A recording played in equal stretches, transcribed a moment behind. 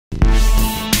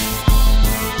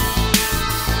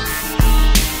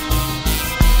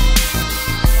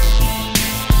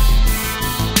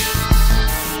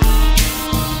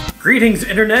Greetings,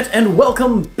 Internet, and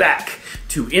welcome back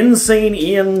to Insane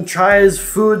Ian Tries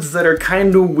Foods That Are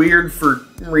Kinda Weird for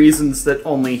reasons that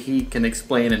only he can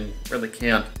explain and really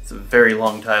can't. It's a very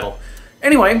long title.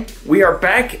 Anyway, we are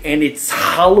back and it's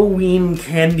Halloween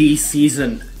candy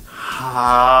season.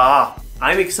 I'm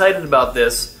excited about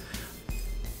this.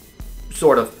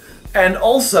 Sort of. And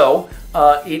also,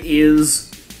 it is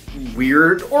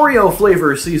weird Oreo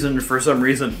flavor season for some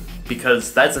reason,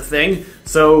 because that's a thing.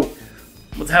 So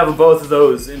let's have both of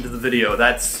those into the video.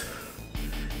 That's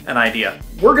an idea.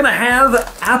 We're gonna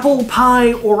have apple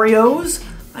pie Oreos.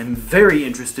 I'm very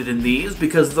interested in these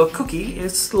because the cookie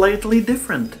is slightly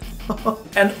different.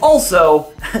 And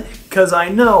also, because I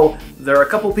know there are a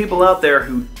couple people out there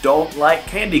who don't like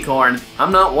candy corn.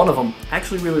 I'm not one of them. I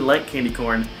actually really like candy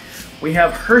corn. We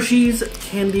have Hershey's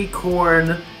candy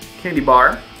corn candy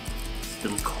bar.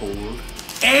 Still cold.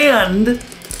 And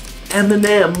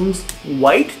M&M's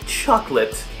white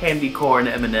chocolate candy corn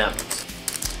M&Ms.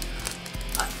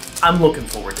 I'm looking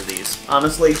forward to these.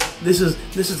 Honestly, this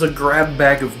is a grab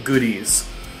bag of goodies,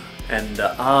 and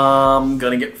I'm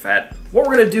gonna get fat. What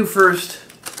we're gonna do first,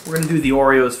 we're gonna do the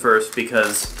Oreos first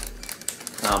because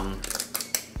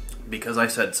I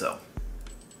said so.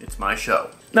 It's my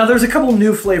show. Now there's a couple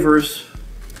new flavors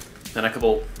and a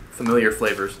couple familiar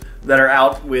flavors that are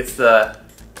out with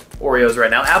Oreos right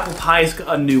now. Apple pie's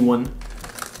a new one.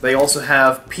 They also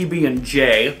have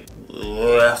PB&J.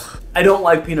 I don't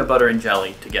like peanut butter and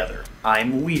jelly together.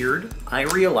 I'm weird. I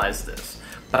realize this,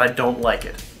 but I don't like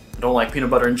it. I don't like peanut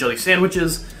butter and jelly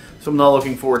sandwiches, so I'm not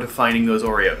looking forward to finding those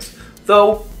Oreos.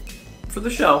 Though, for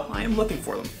the show, I am looking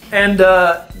for them. And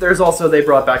there's also, they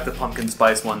brought back the pumpkin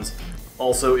spice ones.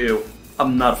 Also, ew.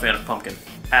 I'm not a fan of pumpkin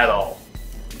at all.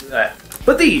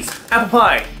 But these, apple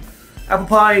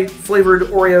pie flavored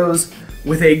Oreos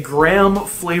with a graham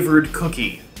flavored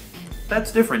cookie.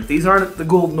 That's different. These aren't the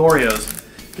golden Oreos.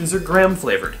 These are graham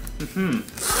flavored.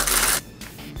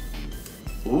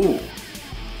 Ooh.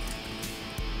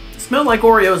 Smell like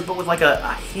Oreos, but with like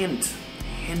a hint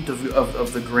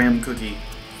of the graham cookie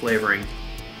flavoring.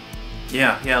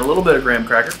 Yeah, a little bit of graham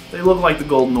cracker. They look like the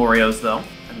golden Oreos though.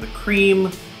 And the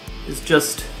cream is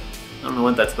just, I don't know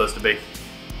what that's supposed to be.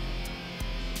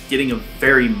 Getting a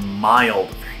very mild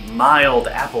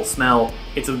apple smell.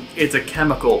 It's a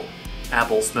chemical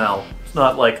apple smell. It's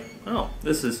not like, oh,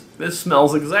 this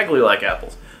smells exactly like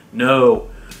apples. No,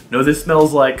 this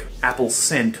smells like apple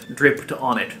scent dripped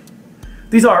on it.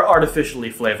 These are artificially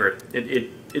flavored.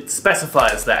 It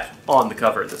specifies that on the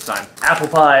cover this time. Apple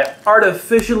pie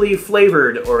artificially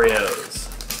flavored Oreos.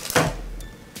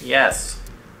 Yes,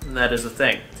 that is a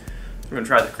thing. We're gonna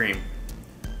try the cream.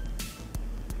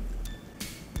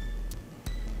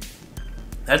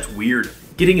 That's weird.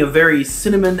 Getting a very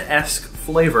cinnamon-esque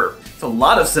flavor. It's a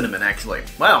lot of cinnamon, actually.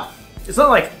 Wow. It's not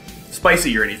like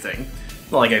spicy or anything.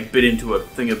 It's not like I bit into a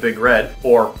thing of Big Red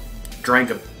or drank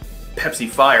a Pepsi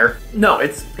Fire. No,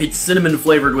 it's cinnamon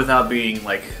flavored without being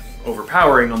like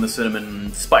overpowering on the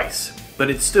cinnamon spice.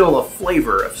 But it's still a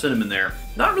flavor of cinnamon there.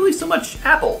 Not really so much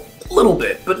apple. A little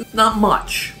bit, but not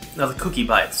much. Now the cookie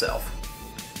by itself.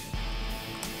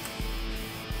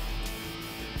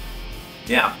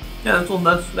 Yeah,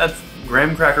 that's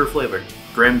graham cracker flavored.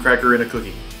 Graham cracker in a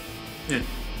cookie. Yeah.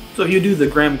 So if you do the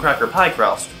graham cracker pie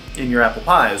crust in your apple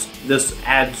pies, this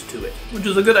adds to it, which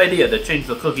is a good idea to change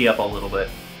the cookie up a little bit,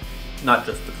 not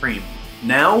just the cream.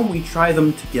 Now we try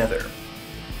them together.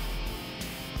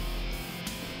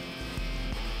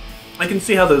 I can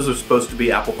see how those are supposed to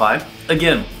be apple pie.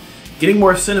 Again, getting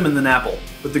more cinnamon than apple,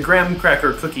 but the graham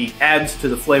cracker cookie adds to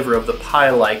the flavor of the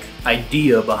pie-like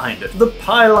idea behind it. The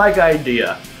pie-like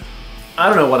idea. I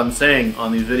don't know what I'm saying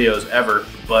on these videos ever,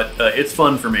 but it's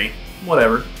fun for me.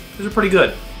 Whatever. These are pretty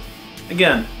good.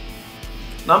 Again,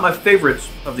 not my favorites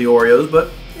of the Oreos, but,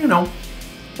 you know,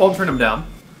 won't turn them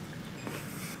down.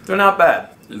 They're not bad.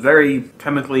 Very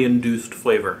chemically induced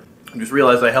flavor. I just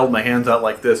realized I held my hands out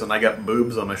like this and I got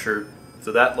boobs on my shirt,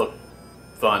 so that looked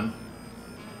fun.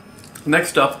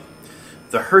 Next up,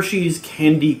 the Hershey's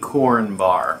Candy Corn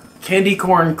Bar. Candy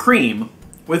corn cream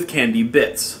with candy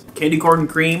bits. Candy corn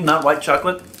cream, not white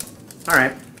chocolate.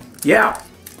 Alright. Yeah,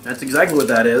 that's exactly what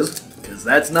that is, because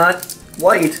that's not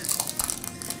white.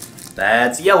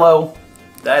 That's yellow.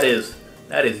 That is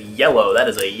yellow. That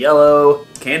is a yellow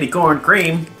candy corn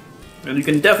cream. And you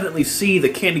can definitely see the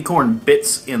candy corn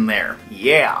bits in there.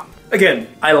 Yeah. Again,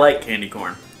 I like candy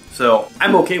corn, so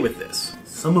I'm okay with this.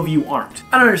 Some of you aren't.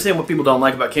 I don't understand what people don't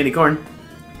like about candy corn.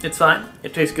 It's fine.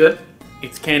 It tastes good.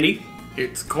 It's candy.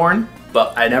 It's corn.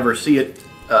 But I never see it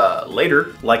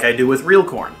later like I do with real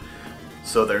corn.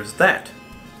 So there's that.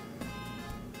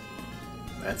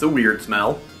 That's a weird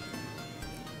smell.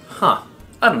 Huh.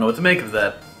 I don't know what to make of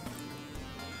that.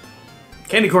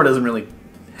 Candy corn doesn't really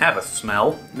have a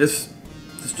smell. This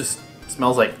just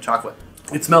smells like chocolate.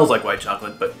 It smells like white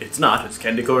chocolate, but it's not. It's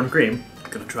candy corn cream.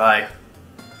 I'm gonna try a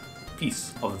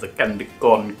piece of the candy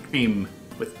corn cream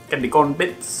with candy corn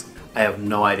bits. I have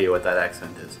no idea what that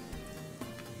accent is.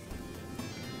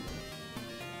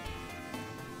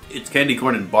 It's candy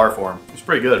corn in bar form. It's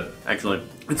pretty good, actually.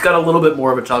 It's got a little bit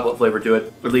more of a chocolate flavor to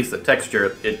it, or at least the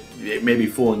texture. It may be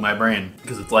fooling my brain,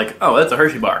 because it's like, oh, that's a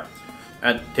Hershey bar.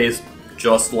 That tastes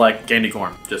just like candy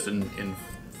corn, just in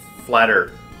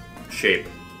flatter shape.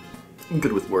 I'm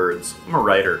good with words. I'm a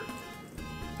writer.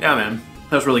 Yeah, man,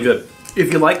 that's really good.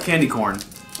 If you like candy corn,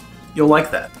 you'll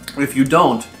like that. If you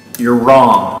don't, you're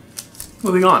wrong.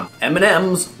 Moving on.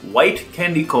 M&Ms, white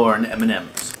candy corn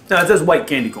M&Ms. Now it says white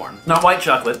candy corn, not white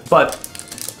chocolate, but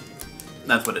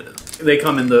that's what it is. They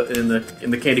come in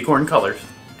the candy corn colors,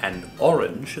 and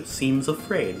orange seems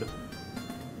afraid.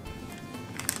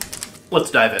 Let's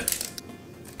dive in.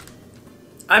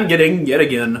 I'm getting, yet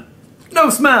again, no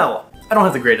smell! I don't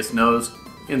have the greatest nose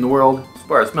in the world as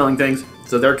far as smelling things,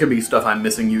 so there could be stuff I'm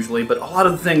missing usually, but a lot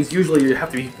of the things usually you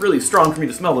have to be really strong for me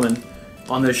to smell them in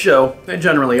on this show. They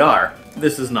generally are.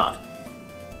 This is not.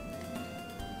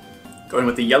 Going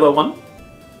with the yellow one.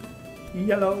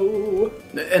 Yellow.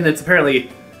 And it's apparently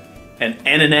an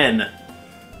N and N.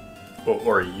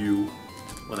 Or a U.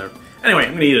 Whatever. Anyway,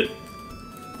 I'm gonna eat it.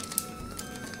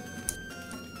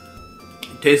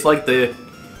 It tastes like the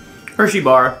Hershey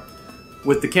bar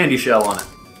with the candy shell on it.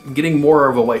 I'm getting more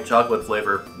of a white chocolate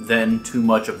flavor than too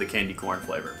much of the candy corn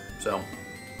flavor. So,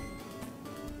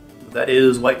 that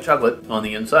is white chocolate on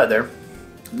the inside there.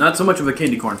 Not so much of a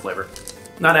candy corn flavor.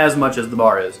 Not as much as the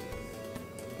bar is.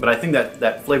 But I think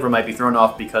that flavor might be thrown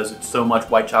off because it's so much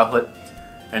white chocolate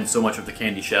and so much of the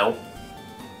candy shell.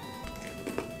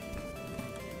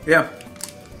 Yeah,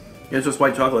 it's just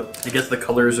white chocolate. I guess the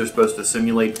colors are supposed to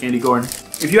simulate candy corn.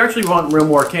 If you actually want real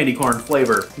more candy corn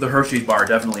flavor, the Hershey's bar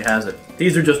definitely has it.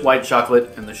 These are just white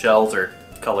chocolate and the shells are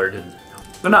colored and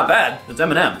they're not bad. It's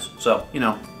M&Ms, so, you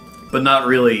know, but not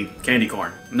really candy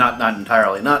corn. Not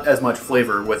entirely. Not as much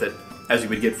flavor with it as you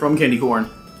would get from candy corn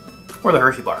or the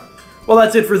Hershey bar. Well,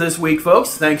 that's it for this week,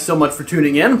 folks. Thanks so much for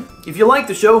tuning in. If you like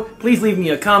the show, please leave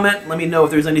me a comment. Let me know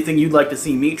if there's anything you'd like to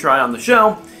see me try on the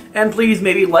show. And please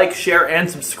maybe like, share, and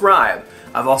subscribe.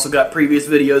 I've also got previous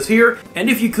videos here.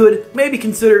 And if you could, maybe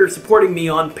consider supporting me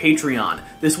on Patreon.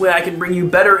 This way I can bring you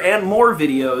better and more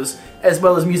videos, as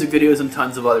well as music videos and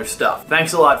tons of other stuff.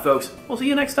 Thanks a lot, folks. We'll see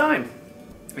you next time.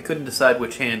 I couldn't decide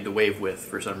which hand to wave with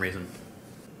for some reason.